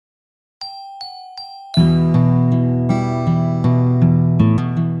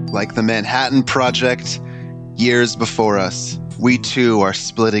Like the Manhattan Project, years before us, we too are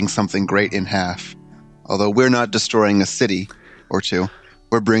splitting something great in half. Although we're not destroying a city or two,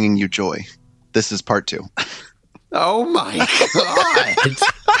 we're bringing you joy. This is part 2. Oh my God.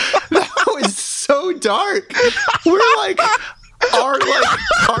 That was so dark. We're like,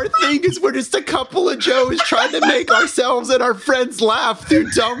 our thing is we're just a couple of Joes trying to make ourselves and our friends laugh through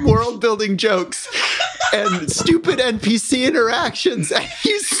dumb world building jokes and stupid NPC interactions. And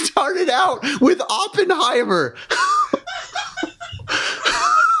you started out with Oppenheimer.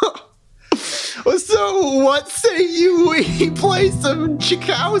 So what say we play some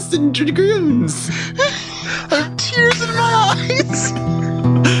Chikaus and Dragoons? I have tears in my eyes.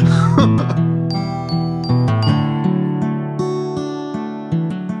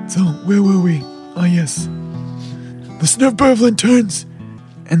 So, where were we? Oh, yes. The Snurf turns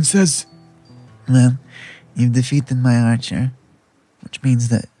and says, Well, you've defeated my archer, which means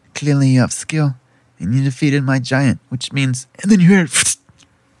that clearly you have skill, and you defeated my giant, which means... And then you hear...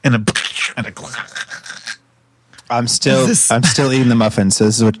 And a... I'm still eating the muffin, so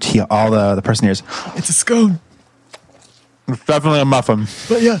this is what the person hears. It's a scone. It's definitely a muffin.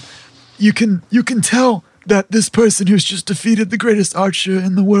 But yeah, you can tell that this person who's just defeated the greatest archer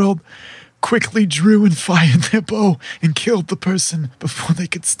in the world quickly drew and fired their bow and killed the person before they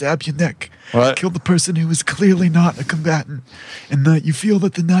could stab your neck. What? Killed the person who was clearly not a combatant. And you feel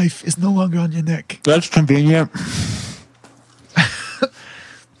that the knife is no longer on your neck. That's convenient.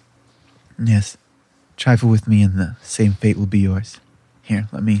 Yes. Trifle with me and the same fate will be yours. Here,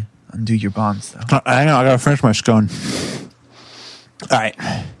 let me undo your bonds, though. I know, I gotta finish my scone. All right.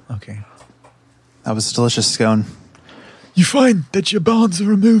 Okay. That was a delicious scone. You find that your bonds are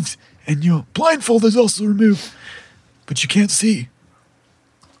removed and your blindfold is also removed, but you can't see.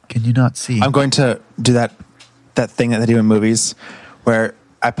 Can you not see? I'm going to do that thing that they do in movies where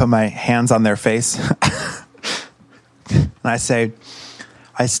I put my hands on their face and I say,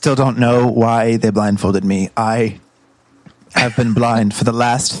 I still don't know why they blindfolded me. I have been blind for the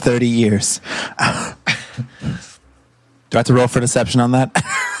last 30 years. Do I have to roll for deception on that?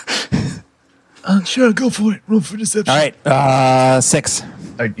 Sure, go for it. Roll for deception. All right, 6.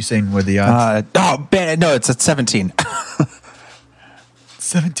 Are you saying where the odds? No, it's at 17.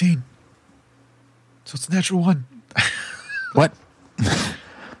 17. So it's a natural 1. What?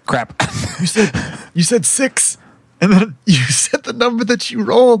 Crap. You said 6. And then you said the number that you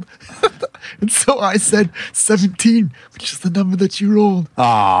rolled. And so I said 17, which is the number that you rolled.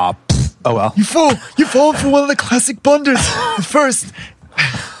 Oh well. You fall for one of the classic blunders. The first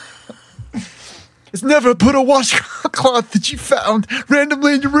is never put a washcloth that you found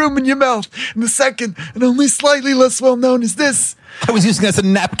randomly in your room in your mouth. And the second, and only slightly less well known, is this. I was using it as a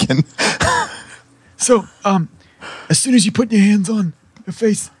napkin. So, as soon as you put your hands on your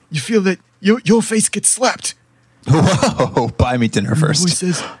face, you feel that your face gets slapped. Whoa, buy me dinner first. He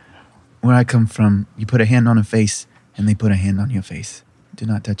says, Where I come from, you put a hand on a face, and they put a hand on your face. Do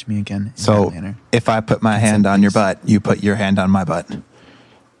not touch me again in so that manner. If I put my hand on your butt, you put your hand on my butt.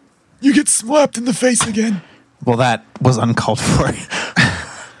 You get slapped in the face again. Well, that was uncalled for.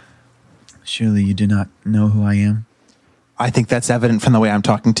 Surely you do not know who I am? I think that's evident from the way I'm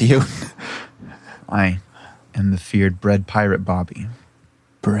talking to you. I am the feared bread pirate Bobby.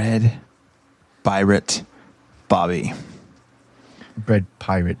 Bread pirate Bobby. Bread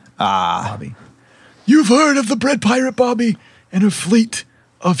pirate Bobby. You've heard of the Bread Pirate Bobby and her fleet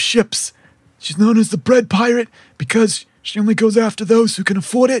of ships. She's known as the Bread Pirate because she only goes after those who can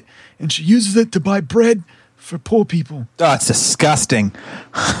afford it, and she uses it to buy bread for poor people. Oh, it's disgusting.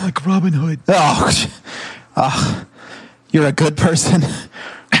 Like Robin Hood. Oh, you're a good person.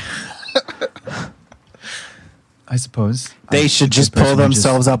 I suppose. They should just pull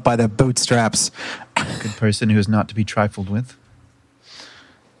themselves up by their bootstraps. A good person who is not to be trifled with.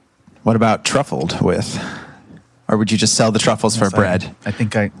 What about truffled with? Or would you just sell the truffles for bread? I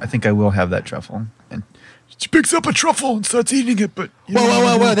think I will have that truffle. And She picks up a truffle and starts eating it, but...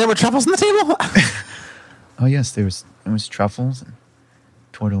 Whoa. There were truffles on the table? oh, yes, there was truffles and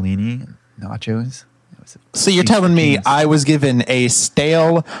tortellini and nachos. So you're telling me I was given a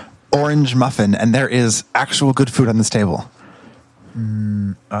stale orange muffin and there is actual good food on this table?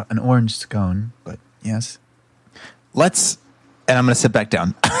 An orange scone, but yes. And I'm going to sit back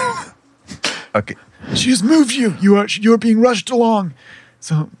down. Okay. She has moved you. You're being rushed along.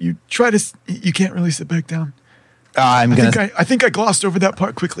 So you can't really sit back down. I think I glossed over that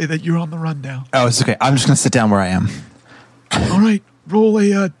part quickly that you're on the run now. Oh, it's okay. I'm just going to sit down where I am. All right. Roll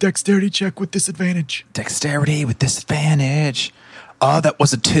a dexterity check with disadvantage. Dexterity with disadvantage. Oh, that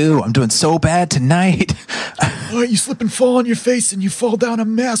was a 2. I'm doing so bad tonight. All right, you slip and fall on your face, and you fall down a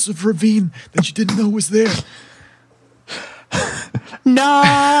massive ravine that you didn't know was there.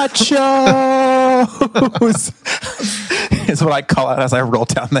 Nachos is what I call it as I roll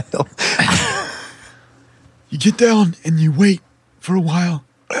down the hill. You get down and you wait for a while.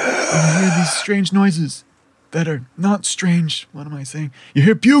 And you hear these strange noises that are not strange. What am I saying? You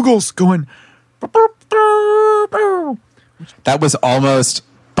hear bugles going. That was almost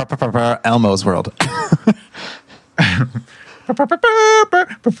Elmo's World.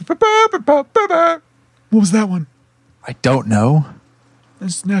 What was that one? I don't know.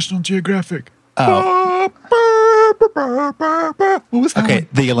 That's National Geographic. Oh. What was that Okay, one?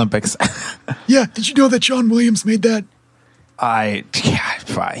 the Olympics. Yeah, did you know that John Williams made that?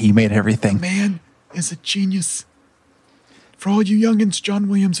 He made everything. Man is a genius. For all you youngins, John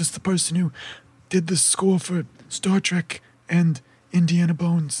Williams is the person who did the score for Star Trek and Indiana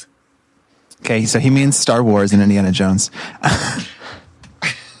Bones. Okay, so he means Star Wars and Indiana Jones. I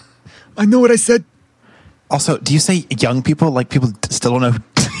know what I said. Also, do you say young people like people still don't know who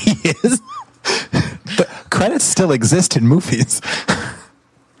he is? The credits still exist in movies.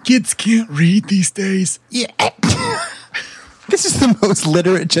 Kids can't read these days. Yeah. This is the most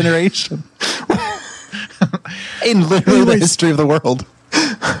literate generation in literally the history of the world.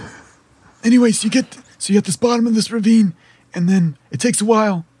 Anyways, you get this bottom of this ravine, and then it takes a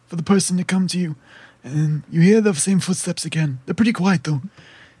while for the person to come to you, and you hear the same footsteps again. They're pretty quiet, though.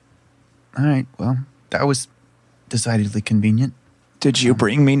 All right, well, that was decidedly convenient. Did you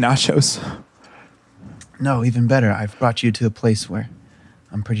bring me nachos? No, even better. I've brought you to a place where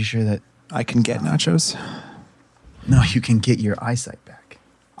I'm pretty sure that... I can get nachos. No, you can get your eyesight back.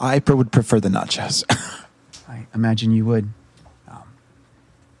 I would prefer the nachos. I imagine you would.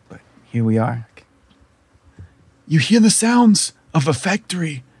 But here we are. You hear the sounds of a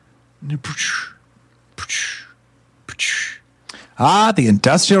factory. Ah, the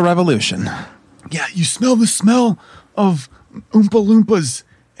Industrial Revolution. Yeah, you smell the smell of Oompa Loompas,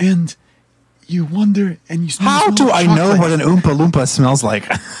 and you wonder, and you smell How the smell do of I know chocolate. what an Oompa Loompa smells like?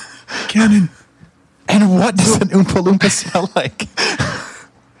 Cannon, And what does an Oompa Loompa smell like?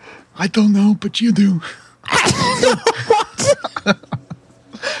 I don't know, but you do.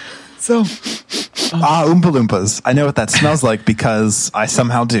 So, Oompa Loompas. I know what that smells like because I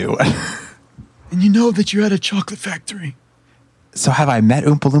somehow do. and you know that you're at a chocolate factory. So have I met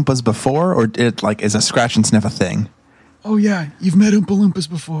Oompa Loompas before, or is a scratch and sniff a thing? Oh yeah, you've met Oompa Loompas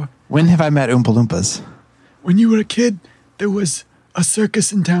before. When have I met Oompa Loompas? When you were a kid, there was a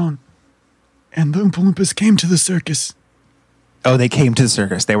circus in town, and the Oompa Loompas came to the circus. Oh, they came to the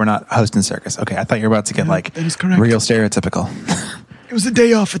circus. They were not hosting the circus. Okay, I thought you were about to get Yeah, that is correct. real stereotypical. It was a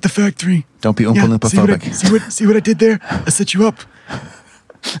day off at the factory. Don't be Oompa Loompa phobic. See what I did there? I set you up.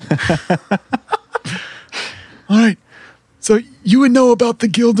 All right. So you would know about the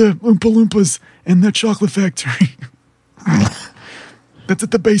Gilda Oompa Loompas and their chocolate factory. That's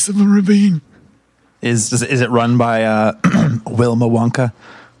at the base of a ravine. Is it run by Wilma Wonka?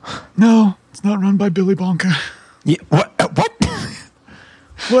 No, it's not run by Billy Bonka. Yeah, what?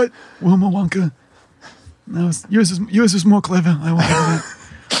 What? Wilma Wonka. No, yours is more clever. I won't have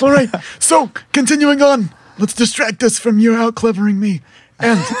that. All right. So, continuing on. Let's distract us from you out-clevering me.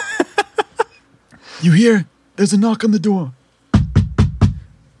 And you hear there's a knock on the door.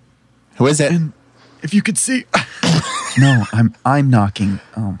 Who is it? And if you could see... No, I'm knocking.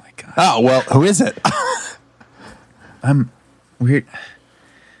 Oh my god. Oh, well, who is it? I'm weird.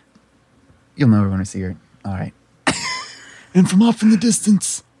 You'll know her when I see her. All right. And from off in the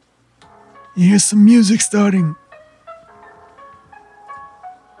distance, you hear some music starting.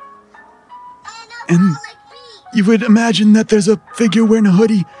 And you would imagine that there's a figure wearing a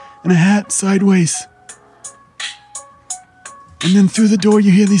hoodie and a hat sideways. And then through the door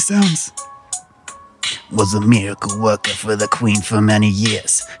you hear these sounds. Was a miracle worker for the queen for many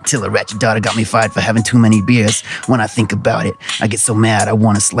years, till her ratchet daughter got me fired for having too many beers. When I think about it, I get so mad I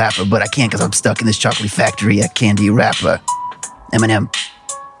want to slap her, but I can't cause I'm stuck in this chocolate factory at candy wrapper. Eminem,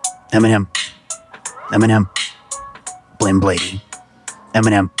 Eminem, Eminem, Blim Blady,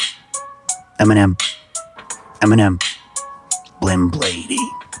 Eminem, Eminem, Eminem, Blim Blady.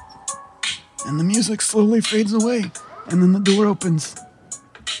 And the music slowly fades away. And then the door opens.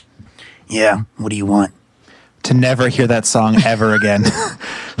 Yeah, what do you want? To never hear that song ever again.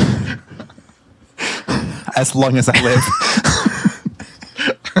 As long as I live.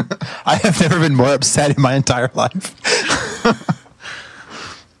 I have never been more upset in my entire life.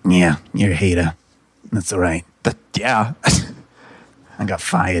 Yeah, you're a hater. That's all right. But yeah. I got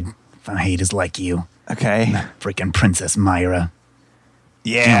fired for haters like you. Okay. Freaking Princess Myra.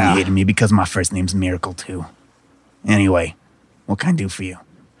 Yeah. only hated me because my first name's Miracle, too. Anyway, what can I do for you?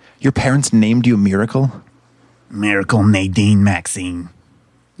 Your parents named you Miracle? Miracle Nadine Maxine.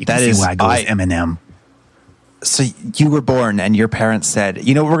 You can That see is- why I go as Eminem. So you were born and your parents said,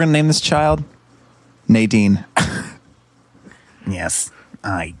 you know what we're going to name this child? Nadine. Yes,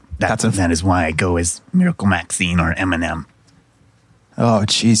 That's a- that is why I go as Miracle Maxine or Eminem. Oh,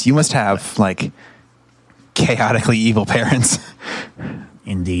 jeez. You must have, like, chaotically evil parents.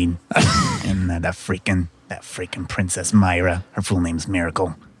 Indeed. And that freaking Princess Myra, her full name's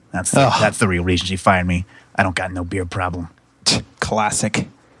Miracle. That's the real reason she fired me. I don't got no beer problem. Classic.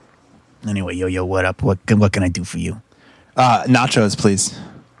 Anyway, yo, what up? What can I do for you? Nachos, please.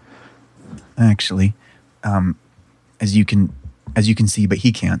 Actually, as you can see, but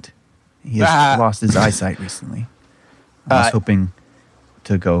he can't. He has lost his eyesight recently. I was hoping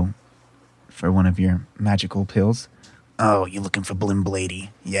to go for one of your magical pills. Oh, you're looking for Blim Blady?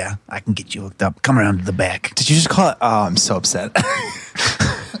 Yeah, I can get you hooked up. Come around to the back. Did you just call it? Oh, I'm so upset.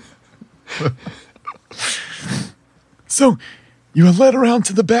 So, you are led around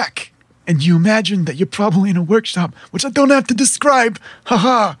to the back, and you imagine that you're probably in a workshop, which I don't have to describe,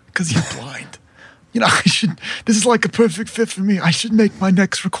 haha, because you're blind. You know, this is like a perfect fit for me. I should make my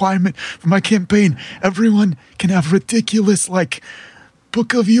next requirement for my campaign. Everyone can have ridiculous, like,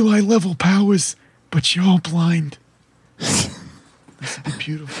 Book of Eli level powers, but you're all blind. This would be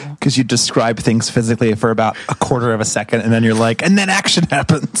beautiful. Because you describe things physically for about a quarter of a second, and then you're like, and then action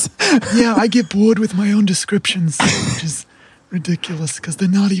happens. Yeah, I get bored with my own descriptions, which is ridiculous because they're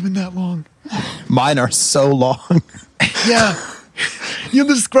not even that long. Mine are so long. Yeah. You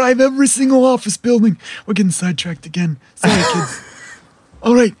describe every single office building. We're getting sidetracked again. Sorry, kids.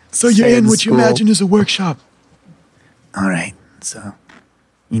 All right, so you're Stay in in what you school. imagine is a workshop. All right, so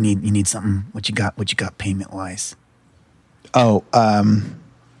you need something. What you got payment wise? Oh, I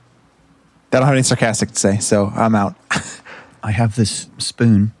don't have any sarcastic to say, so I'm out. I have this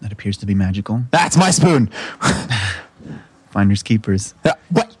spoon that appears to be magical. That's my spoon. Finders keepers.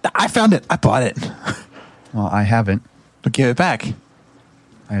 What? I found it. I bought it. Well, I haven't. I'll give it back.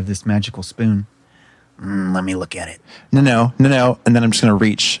 I have this magical spoon. Let me look at it. No. And then I'm just going to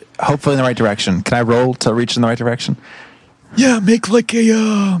reach, hopefully in the right direction. Can I roll to reach in the right direction? Yeah, make like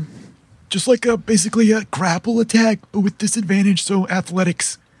a, basically a grapple attack, but with disadvantage, so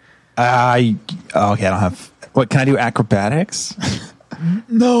athletics. Okay, I don't have, what, can I do acrobatics?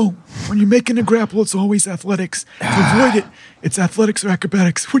 No, when you're making a grapple, it's always athletics. To avoid it, it's athletics or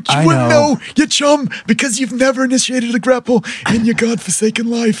acrobatics, which you I wouldn't know. know, you chum, because you've never initiated a grapple in your godforsaken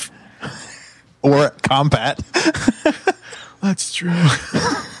life. Or combat? That's true.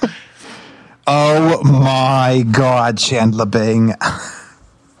 Oh my God, Chandler Bing.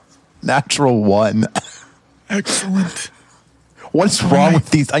 Natural 1. Excellent. What's wrong with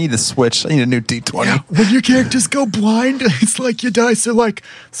these? I need to switch. I need a new D20. Yeah, when your characters go blind, it's like your dice are like,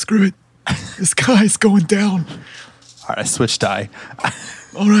 screw it. This guy's going down. All right, I switched die.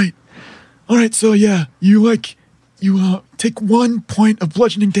 All right, so yeah, you take 1 point of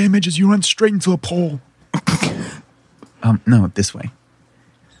bludgeoning damage as you run straight into a pole. No, this way.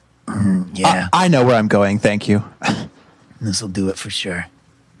 Yeah, I know where I'm going. Thank you. this'll do it for sure.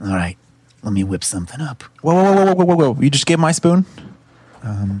 All right, let me whip something up. Whoa. You just gave my spoon?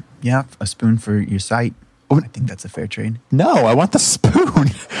 Yeah, a spoon for your sight. I think that's a fair trade. No, I want the spoon.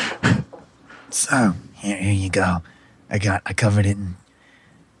 So here you go. I covered it in.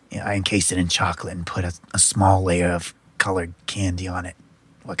 Yeah, I encased it in chocolate and put a small layer of colored candy on it.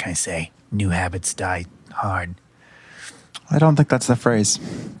 What can I say? New habits die hard. I don't think that's the phrase.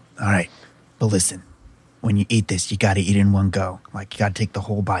 All right, but listen. When you eat this, you got to eat it in one go. Like, you got to take the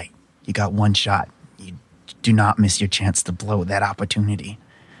whole bite. You got one shot. You do not miss your chance to blow that opportunity.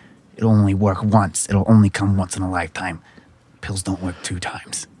 It'll only work once. It'll only come once in a lifetime. Pills don't work 2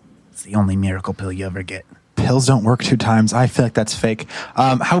 times. It's the only miracle pill you ever get. Pills don't work 2 times. I feel like that's fake.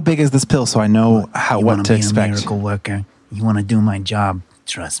 How big is this pill so I know You what wanna to be expect? a miracle worker. You want to do my job.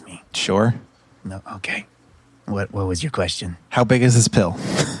 Trust me. Sure. No, okay. What was your question? How big is this pill?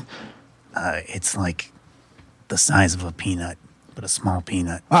 It's like the size of a peanut, but a small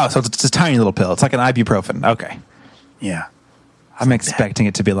peanut. Oh, so it's a tiny little pill. It's like an ibuprofen. Okay. Yeah. I'm expecting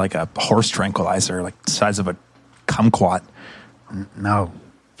it to be like a horse tranquilizer, like the size of a kumquat. No.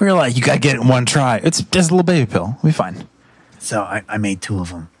 We're like, you got to get it in one try. It's just a little baby pill. We'll be fine. So I made 2 of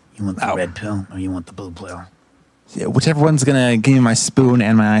them. You want the Ow. red pill or you want the blue pill? Yeah, whichever one's going to give me my spoon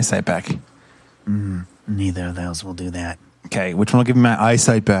and my eyesight back. Neither of those will do that. Okay, which one will give me my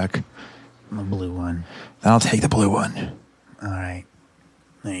eyesight back? The blue one. Then I'll take the blue one. All right.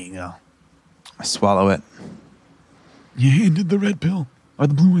 There you go. I swallow it. You handed the red pill. or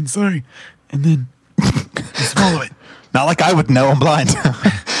the blue one, sorry. And then you swallow it. Not like I would know. I'm blind.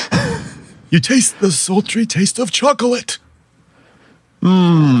 You taste the sultry taste of chocolate.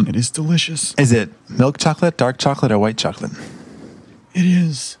 It is delicious. Is it milk chocolate, dark chocolate, or white chocolate? It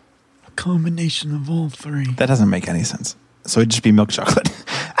is a combination of all three. That doesn't make any sense. So it'd just be milk chocolate.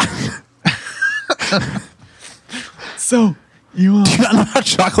 So, you Do you not know how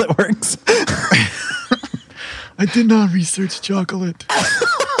chocolate works? I did not research chocolate.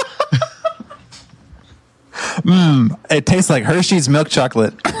 It tastes like Hershey's milk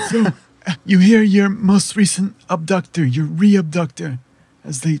chocolate. So, you hear your most recent abductor, your re-abductor,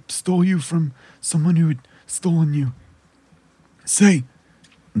 as they stole you from someone who had stolen you. Say,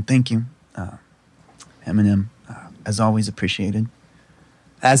 Thank you, Eminem. As always, appreciated.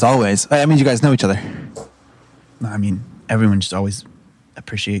 As always. I mean, you guys know each other. No, I mean, everyone just always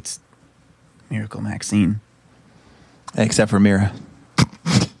appreciates Miracle Maxine. Except for Mira.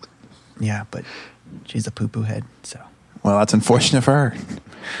 Yeah, but she's a poo-poo head, so Well, that's unfortunate for her.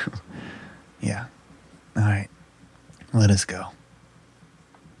 yeah. All right, let us go.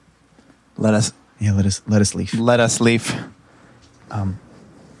 Let us Let us leave. let us leave.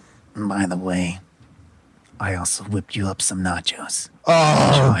 By the way, I also whipped you up some nachos. Oh,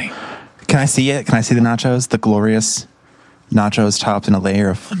 Enjoy. can I see it? Can I see the nachos? The glorious nachos topped in a layer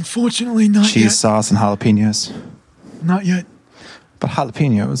of unfortunately, not cheese yet. sauce and jalapenos. Not yet. But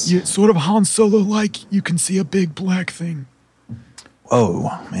jalapenos. You sort of Han Solo-like. You can see a big black thing. Whoa,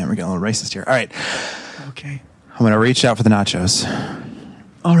 man, we're getting a little racist here. All right, Okay. I'm gonna reach out for the nachos.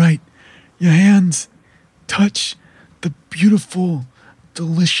 All right. Your hands touch the beautiful,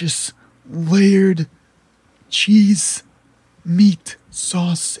 delicious, layered cheese, meat,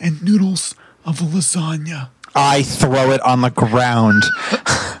 sauce, and noodles of a lasagna. I throw it on the ground.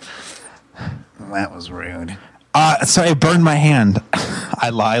 That was rude. Sorry, I burned my hand. I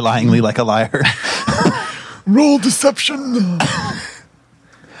lie lyingly like a liar. Roll deception.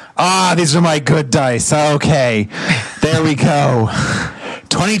 These are my good dice. Okay, there we go.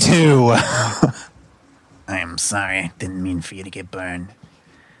 22. I am sorry. Didn't mean for you to get burned.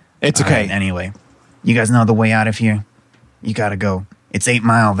 It's All okay. right, anyway, you guys know the way out of here? You gotta go. It's 8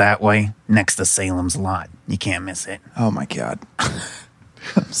 Mile that way, next to Salem's Lot. You can't miss it. Oh my god.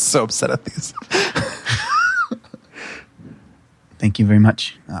 I'm so upset at these. Thank you very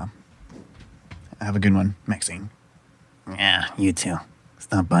much. Have a good one, Maxine. Yeah, you too.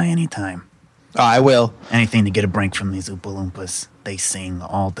 Stop by anytime. I will. Anything to get a break from these Oompa Loompas. They sing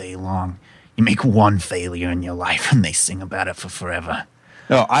all day long. You make one failure in your life and they sing about it for forever.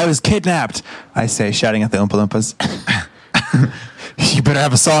 Oh, I was kidnapped, I say, shouting at the Oompa Loompas. You better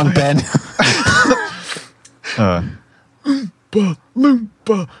have a song, Ben. Oompa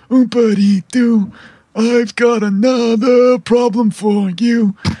loompa, oompa doo. I've got another problem for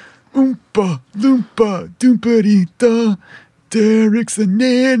you. Oompa loompa, doompa da. Derek's a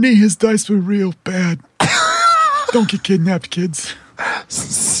nanny. His dice were real bad. Don't get kidnapped, kids.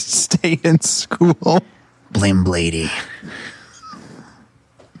 Stay in school. Blim Blady.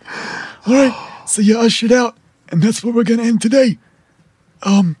 All right, so you ushered out, and that's where we're gonna end today.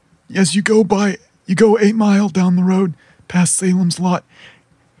 As you go 8 Mile down the road past Salem's Lot,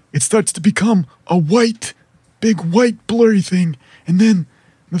 it starts to become a big white blurry thing, and then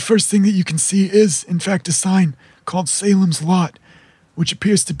the first thing that you can see is, in fact, a sign called Salem's Lot, which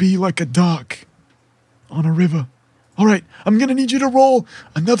appears to be like a dock on a river. All right, I'm gonna need you to roll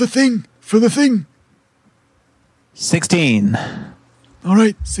another thing for the thing. 16. All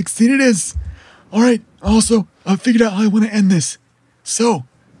right, 16 it is. All right, also, I figured out how I want to end this. So,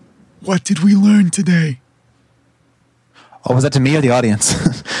 what did we learn today? Oh, was that to me or the audience?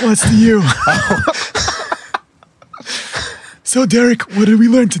 Well, that's to you. So, Derek, what did we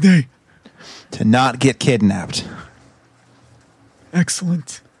learn today? To not get kidnapped.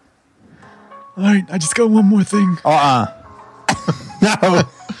 Excellent. All right, I just got one more thing. No.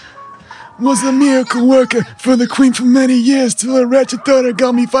 Was a miracle worker for the queen for many years till her wretched daughter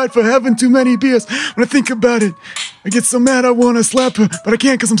got me fired for having too many beers. When I think about it, I get so mad I want to slap her, but I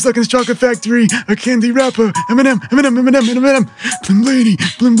can't because I'm stuck in this chocolate factory. A candy wrapper. Eminem, Eminem, Eminem, Eminem. Blim Blady,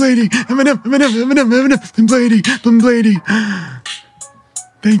 Blim Blady. Eminem, Eminem, Eminem, Eminem. Blim Blady, Blim Blady.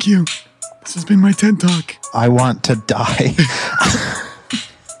 Thank you. This has been my TED Talk. I want to die.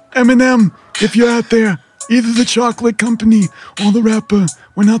 Eminem, if you're out there, either the chocolate company or the rapper,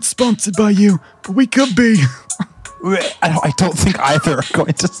 we're not sponsored by you, but we could be. I don't think either are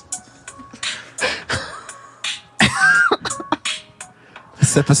going to.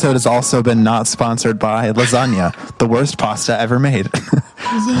 This episode has also been not sponsored by Lasagna, the worst pasta ever made.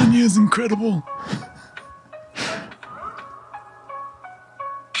 Lasagna is incredible.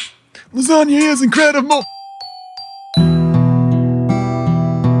 Lasagna is incredible.